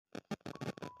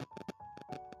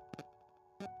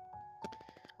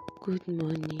Good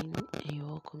morning, and you're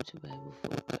welcome to Bible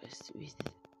Focus with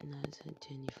Naz and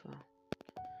Jennifer.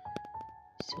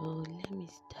 So let me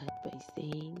start by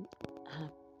saying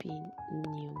Happy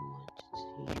New Month to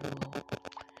you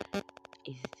all.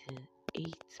 It's the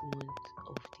 8th month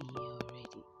of the year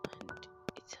already, and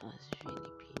it has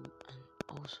really been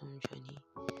an awesome journey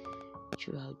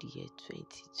throughout the year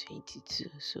 2022.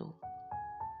 So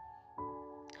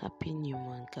Happy New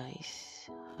Month, guys.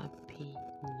 Happy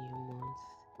New Month.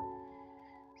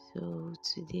 So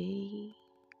today,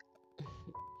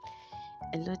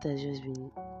 a lot has just been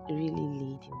really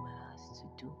laid in my heart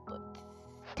to do, but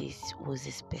this was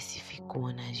a specific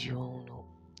one, as you all know.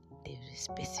 There's a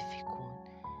specific one.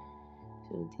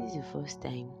 So this is the first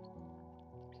time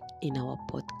in our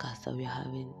podcast that we're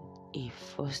having a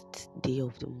first day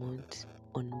of the month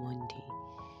on Monday.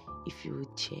 If you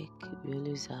would check, we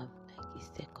always have like a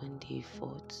second day,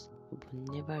 fourth, but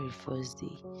never a first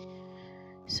day.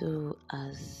 So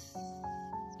as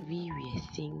we were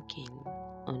thinking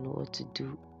on what to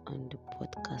do on the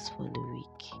podcast for the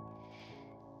week,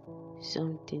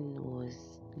 something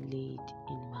was laid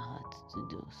in my heart to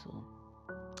do, so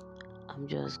I'm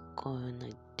just gonna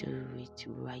do it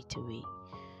right away.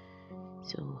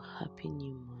 So happy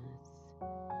new month,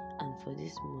 and for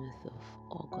this month of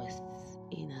August,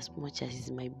 in as much as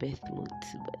it's my birth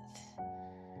month, but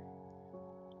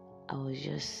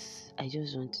I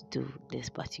just want to do this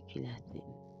particular thing.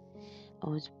 I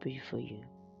want to pray for you.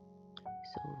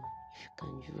 So if you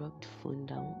can drop the phone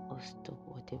down or stop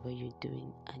whatever you're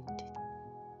doing and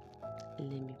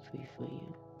let me pray for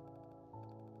you.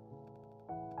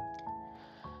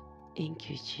 Thank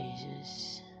you,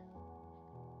 Jesus.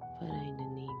 Father, in the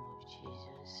name of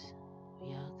Jesus, we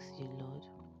ask you, Lord,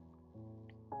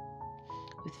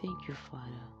 we thank you,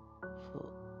 Father, for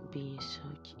being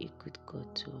such a good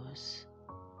God to us.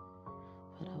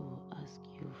 Father, we'll ask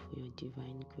you for your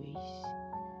divine grace,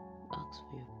 ask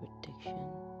for your protection.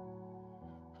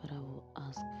 Father, we'll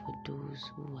ask for those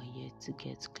who are yet to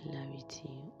get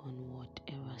clarity on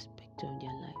whatever aspect of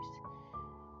their lives.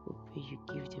 We pray you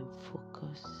give them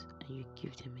focus and you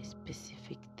give them a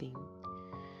specific thing.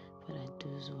 Father,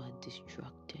 those who are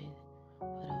distracted,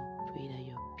 Father, we pray that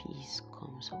your peace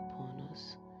comes upon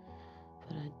us.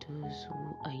 Father, those who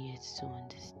are yet to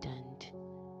understand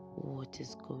what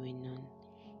is going on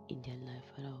in their life,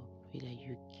 Father, we pray that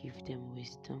you give them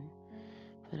wisdom.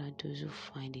 Father, those who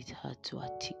find it hard to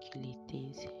articulate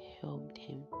things, help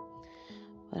them.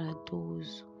 Father,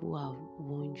 those who are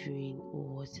wondering,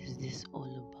 what is this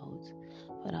all about?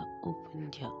 Father, open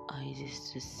their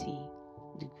eyes to see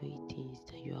the great things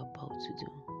that you are about to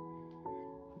do.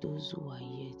 Those who are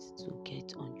yet to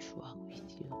get on track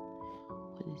with you,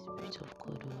 Holy Spirit of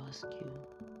God, will ask you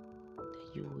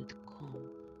that you would come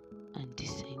and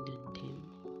descend on them.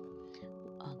 We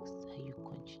ask that you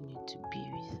continue to be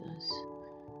with us.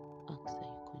 Ask that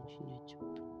you continue to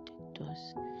protect us.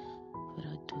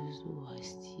 Father, those who are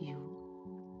still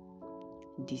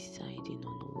deciding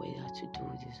on whether to do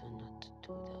this or not to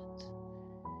do that,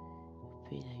 we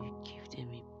pray that you give them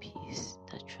a peace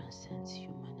that transcends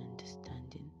human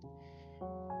understanding. We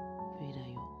pray that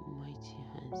your mighty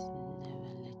hands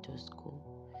never let us go,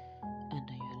 and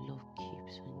that your love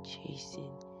keeps on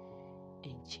chasing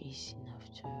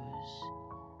after us,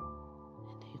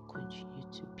 and that you continue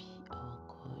to be our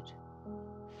God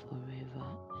forever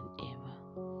and ever.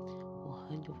 We'll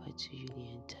hand over to you the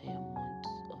entire month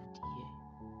of the year,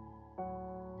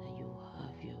 that you will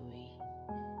have your way.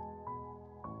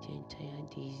 The entire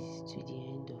days to the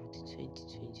end of the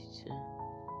 2022,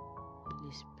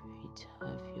 Holy Spirit,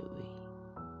 have your way.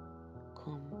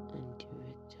 Come and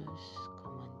direct us,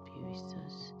 come and be with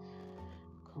us,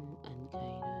 come and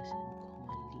guide us, and come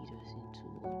and lead us into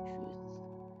all truth.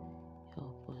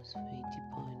 Help us for a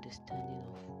deeper understanding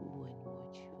of who and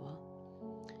what you are.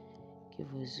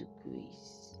 Give us the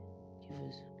grace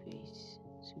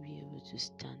to be able to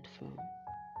stand firm.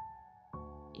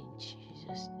 In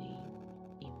Jesus' name,